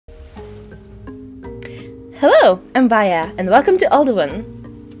Hello, I'm Vaya, and welcome to Oldowan.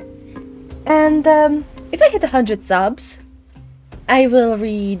 And if I hit 100 subs, I will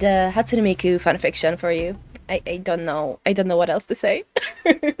read Hatsune Miku fanfiction for you. I don't know. I don't know what else to say.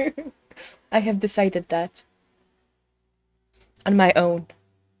 I have decided that on my own.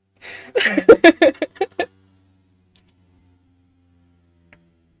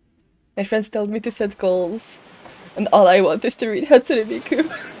 My friends told me to set goals, and all I want is to read Hatsune Miku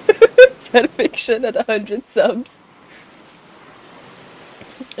fanfiction at 100 subs.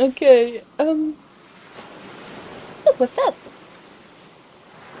 Okay, oh, what's that?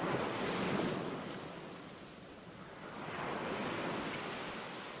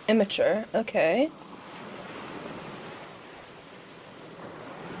 Immature, okay.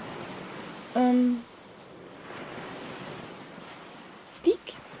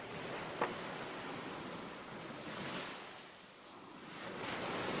 Speak?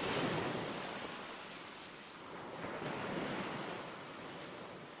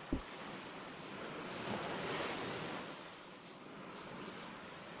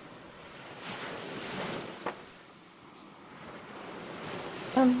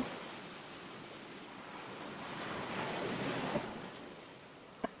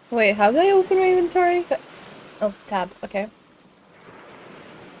 Wait, how do I open my inventory? Oh, tab, okay.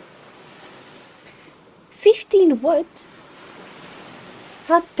 15 wood?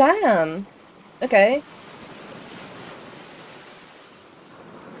 Hot damn! Okay.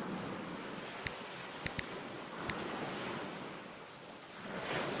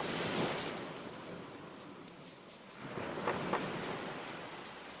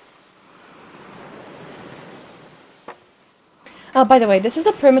 Oh, by the way, this is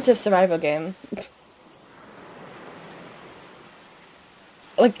the primitive survival game.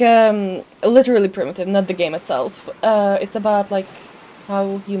 Like, literally primitive, not the game itself. It's about, like,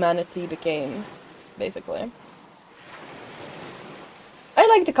 how humanity became, basically. I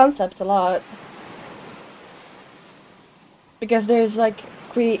like the concept a lot. Because there's, like,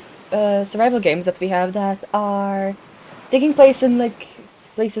 survival games that we have that are taking place in, like,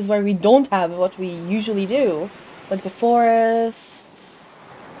 places where we don't have what we usually do. Like the forest...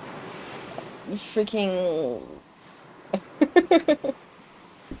 freaking...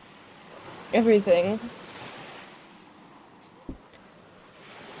 everything.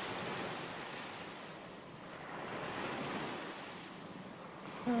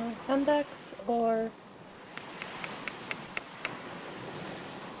 Handbacks or...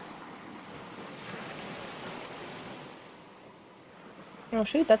 Oh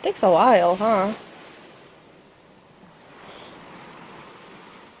shoot, that takes a while, huh?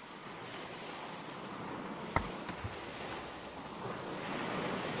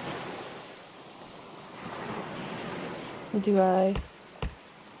 Do I...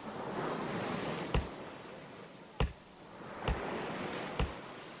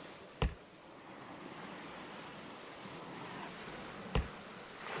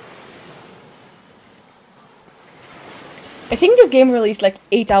 I think this game released like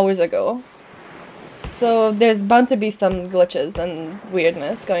 8 hours ago. So there's bound to be some glitches and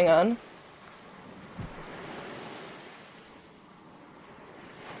weirdness going on.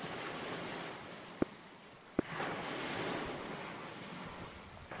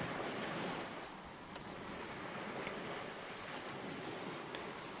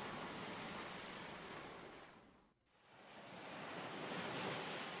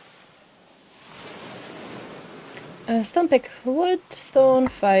 Stone pick wood, stone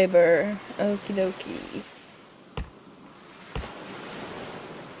fiber. Okie dokie.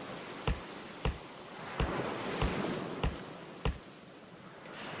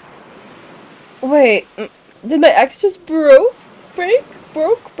 Wait, did my axe just broke?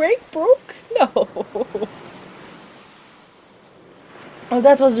 Broke? No. Oh,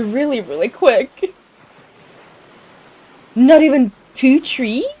 that was really quick. Not even 2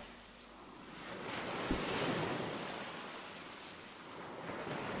 trees?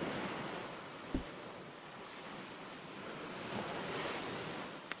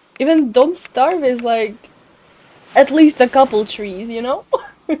 Even Don't Starve is like at least a couple trees, you know?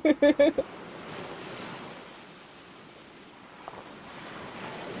 I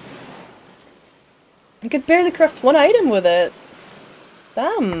could barely craft 1 item with it.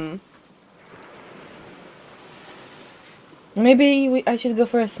 Damn. Maybe I should go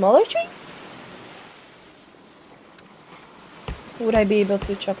for a smaller tree? Would I be able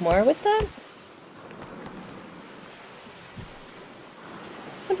to chop more with that?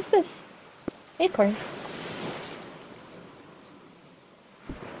 What is this? Acorn.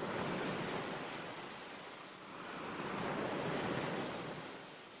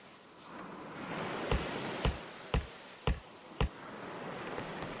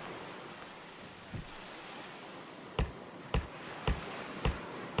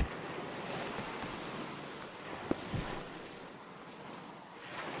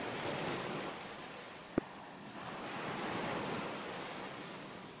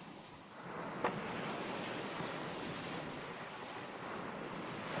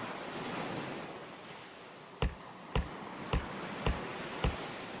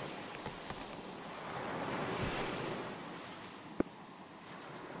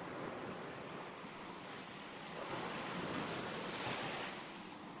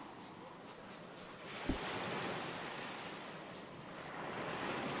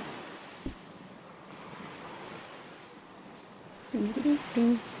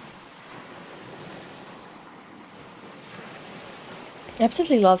 I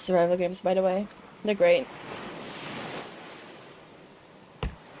absolutely love survival games, by the way. They're great.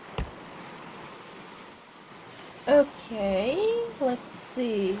 Okay, let's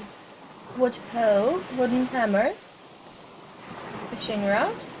see. Wood hoe, wooden hammer, fishing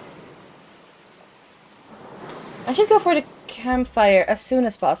rod. I should go for the campfire as soon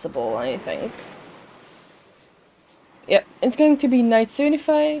as possible, I think. Yep, it's going to be night soon if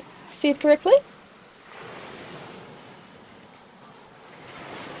I see it correctly.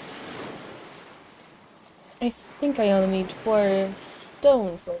 I think I only need 4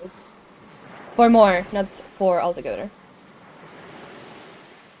 stone for it. 4 more, not 4 altogether.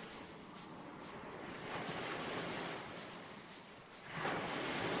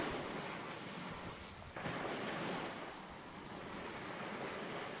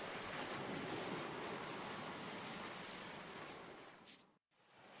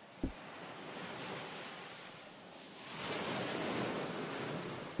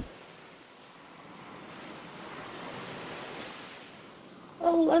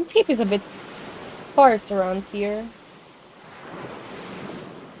 Well, landscape is a bit sparse around here.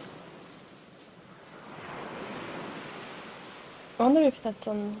 I wonder if that's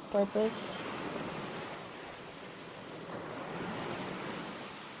on purpose.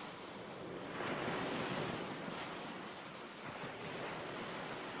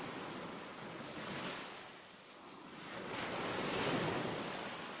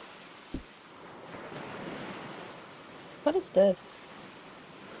 What is this?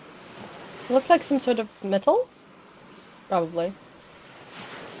 It looks like some sort of metal? Probably.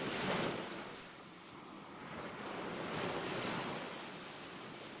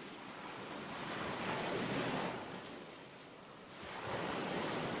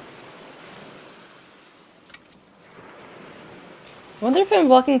 I wonder if I'm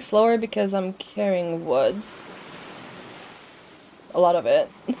walking slower because I'm carrying wood. A lot of it.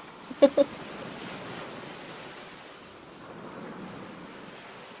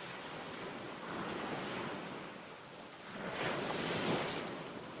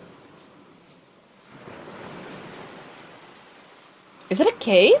 Is it a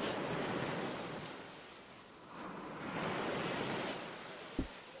cave?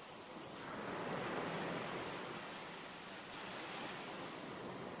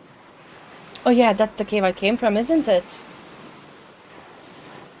 Oh yeah, that's the cave I came from, isn't it?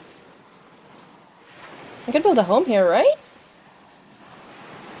 I could build a home here, right?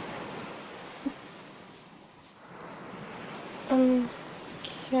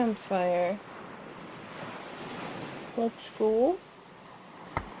 Campfire. Let's go.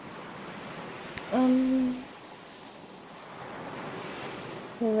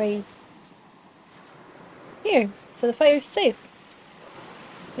 Right here, so the fire's safe.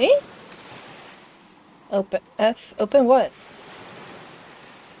 Eh? Open F. Open what?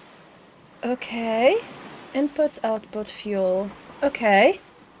 Okay. Input, output, fuel. Okay.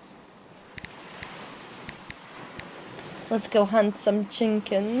 Let's go hunt some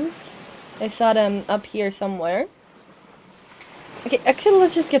chinkins. I saw them up here somewhere. Okay, actually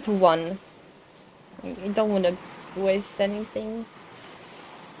let's just get 1. I don't want to waste anything.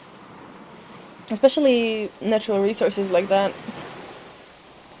 Especially natural resources like that.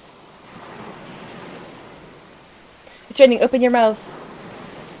 It's raining, open your mouth.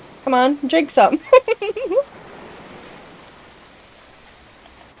 Come on, drink some.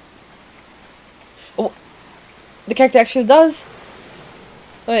 Oh, the character actually does.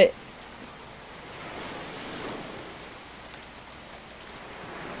 Wait.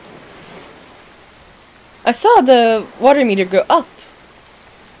 I saw the water meter go up.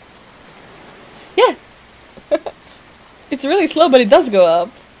 Yeah. It's really slow, but it does go up.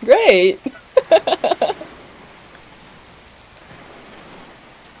 Great.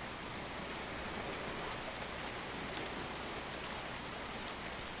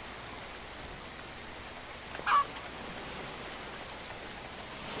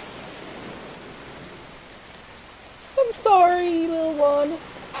 I'm sorry, little one.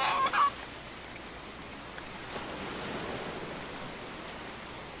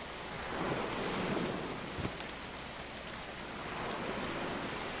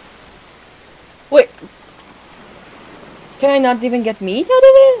 Wait. Can I not even get meat out of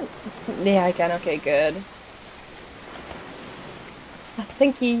it? Yeah, I can. Okay, good.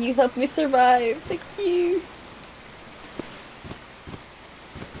 Thank you. You helped me survive. Thank you.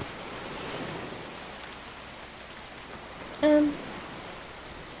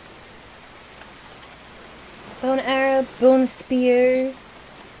 Bone arrow, bone spear.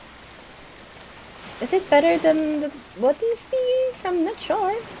 Is it better than the wooden speed? I'm not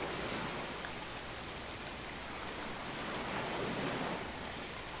sure.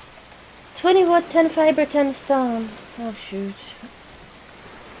 "20 wood, 10 fiber, 10 stone." Oh shoot.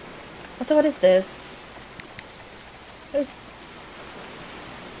 So what is this? What is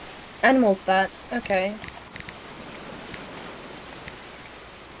animal fat? Okay.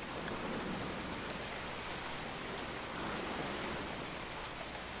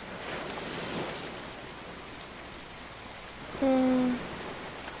 Hmm.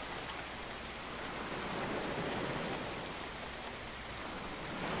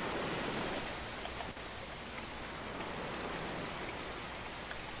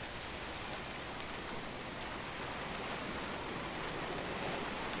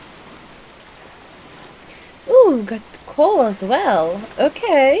 Ooh, got coal as well.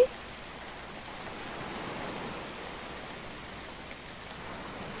 Okay.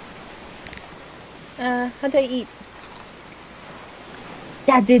 How do I eat?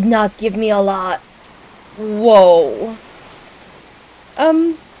 That did not give me a lot. Whoa.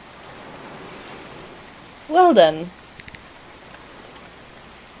 Well then.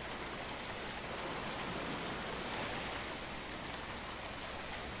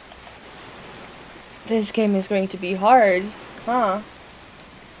 This game is going to be hard, huh?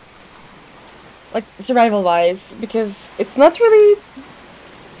 Like, survival-wise, because it's not really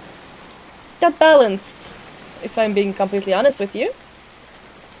that balanced, if I'm being completely honest with you.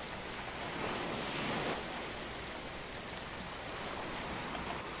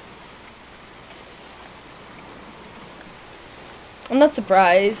 I'm not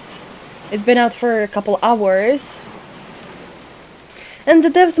surprised. It's been out for a couple hours. And the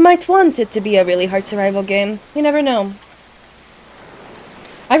devs might want it to be a really hard survival game. You never know.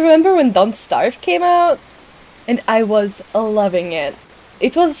 I remember when Don't Starve came out, and I was loving it.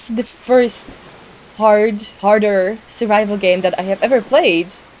 It was the first harder survival game that I have ever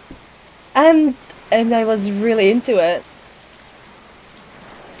played. And I was really into it.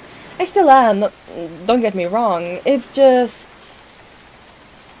 I still am, don't get me wrong. It's just,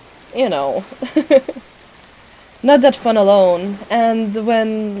 you know, not that fun alone. And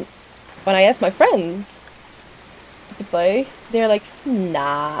when I asked my friends to play, they're like,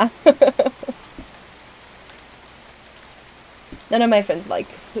 nah. None of my friends like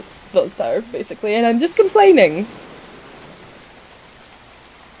Don't Starve, basically, and I'm just complaining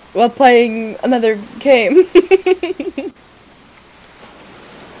while playing another game.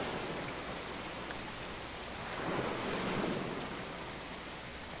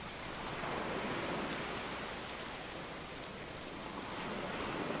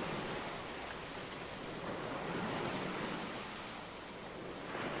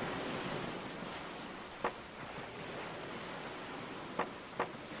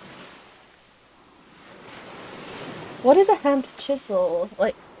 What is a hand chisel?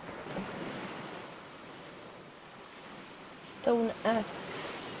 Like, stone axe.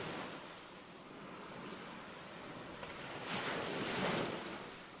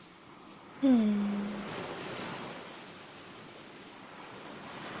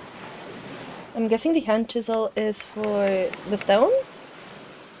 I'm guessing the hand chisel is for the stone?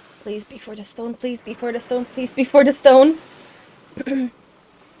 Please be for the stone, please be for the stone, please be for the stone.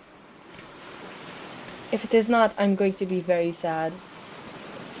 If it is not, I'm going to be very sad.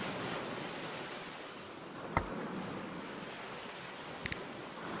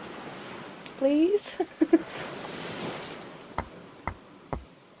 Please?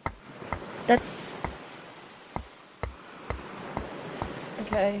 That's...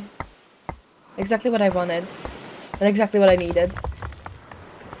 okay. Exactly what I wanted. And exactly what I needed.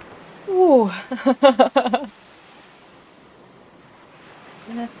 Ooh.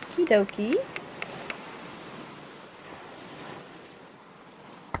 Okie dokie.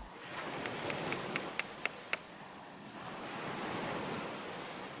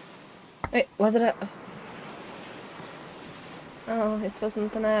 Wait, was it a... oh, it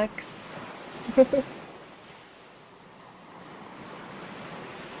wasn't an axe.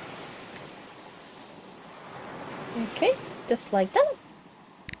 Okay, just like that.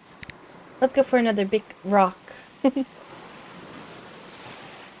 Let's go for another big rock.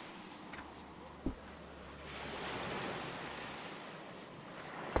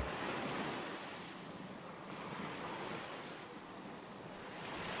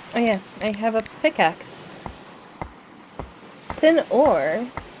 Oh yeah, I have a pickaxe. Tin ore.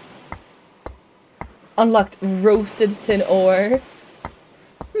 Unlocked roasted tin ore.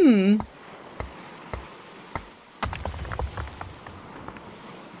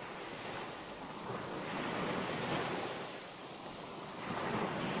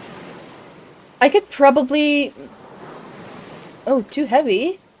 I could probably... Oh, too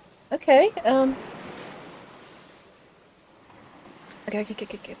heavy? Okay,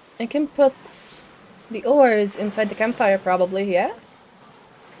 Okay. I can put the ores inside the campfire probably, yeah?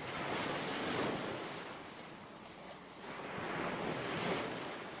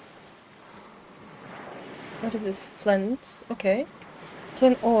 What is this? Flint. Okay.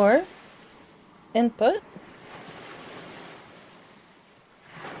 Tin ore. Input.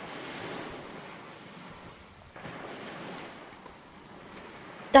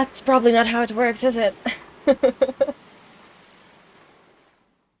 That's probably not how it works, is it?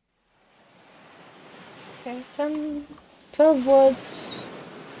 Okay, 10, 12 wood,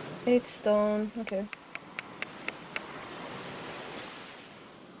 8 stone, okay.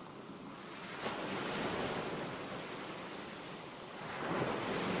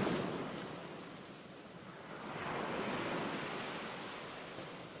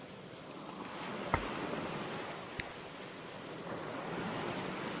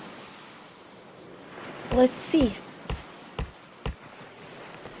 Let's see.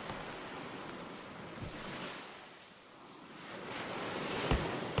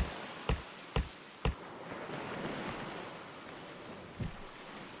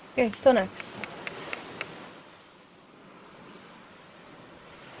 Okay, stone axe.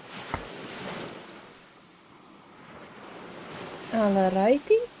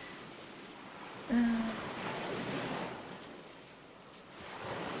 Alrighty.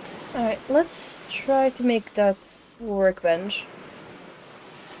 Alright, let's try to make that workbench.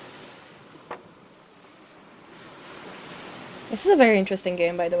 This is a very interesting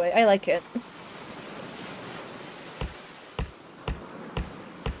game, by the way. I like it.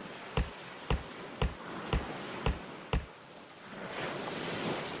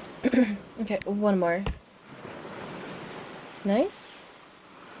 Okay, one more. Nice.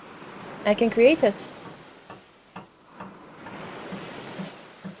 I can create it.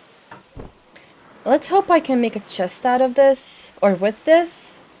 Let's hope I can make a chest out of this, or with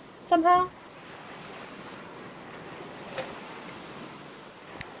this, somehow.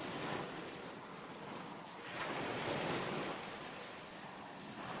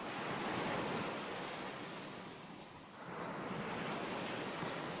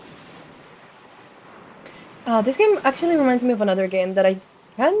 This game actually reminds me of another game that I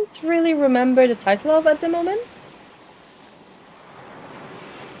can't really remember the title of at the moment.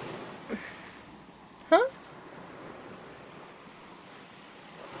 Huh?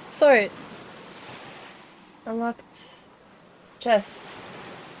 Sorry. Unlocked chest.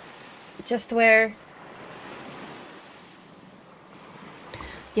 Chest where?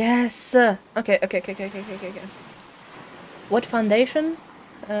 Yes! Okay. What foundation?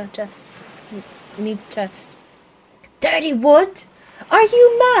 Chest. Need chest. 30 wood? Are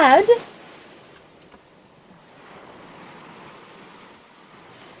you mad?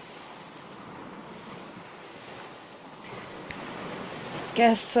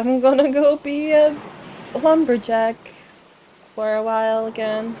 Guess I'm gonna go be a lumberjack for a while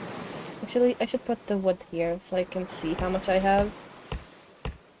again. Actually, I should put the wood here so I can see how much I have.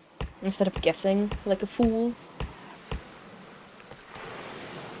 Instead of guessing like a fool.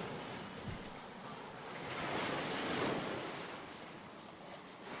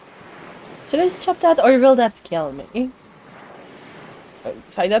 Should I chop that or will that kill me?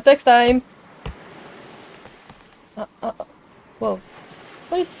 Find out next time! Whoa.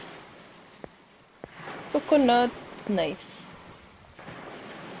 What is... Coconut. Nice.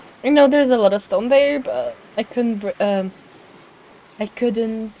 I know there's a lot of stone there, but I couldn't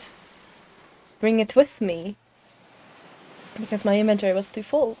bring it with me. Because my inventory was too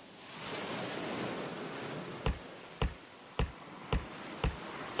full.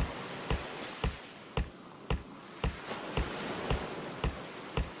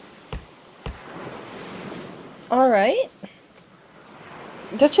 Alright.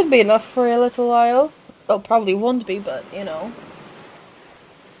 That should be enough for a little while. Well, probably won't be, but, you know.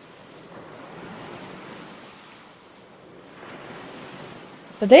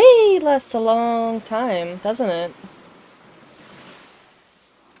 The day lasts a long time, doesn't it?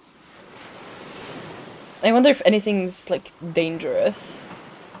 I wonder if anything's, like, dangerous.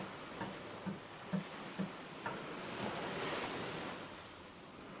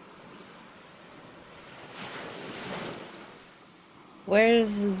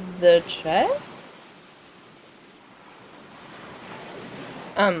 Where's the chest?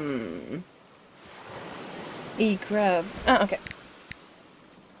 Grab. Ah, okay.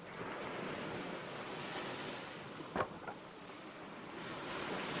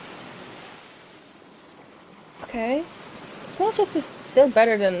 Okay. Let's small chest is still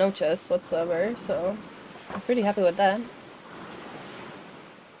better than no chest whatsoever, so I'm pretty happy with that.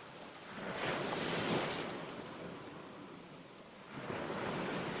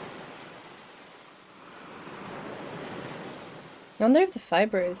 I wonder if the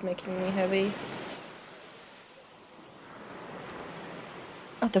fiber is making me heavy.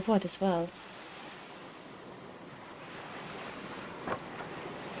 Oh, the wood as well.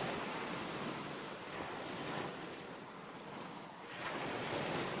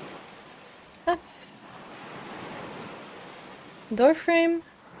 Ah. Door frame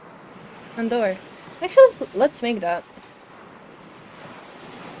and door. Actually, let's make that.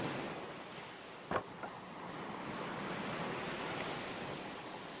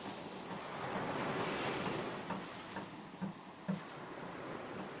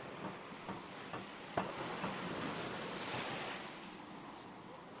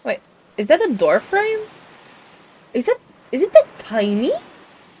 Wait, is that a door frame? Is it that tiny?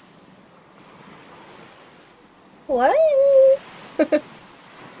 What?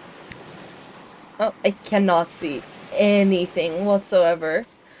 Oh, I cannot see anything whatsoever.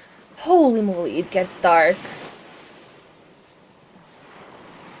 Holy moly, it gets dark.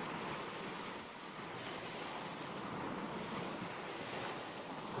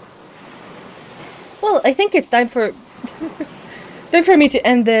 Well, I think it's time for me to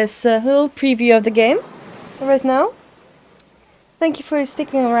end this little preview of the game right now. Thank you for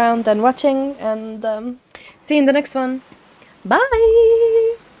sticking around and watching, and see you in the next one.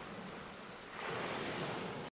 Bye!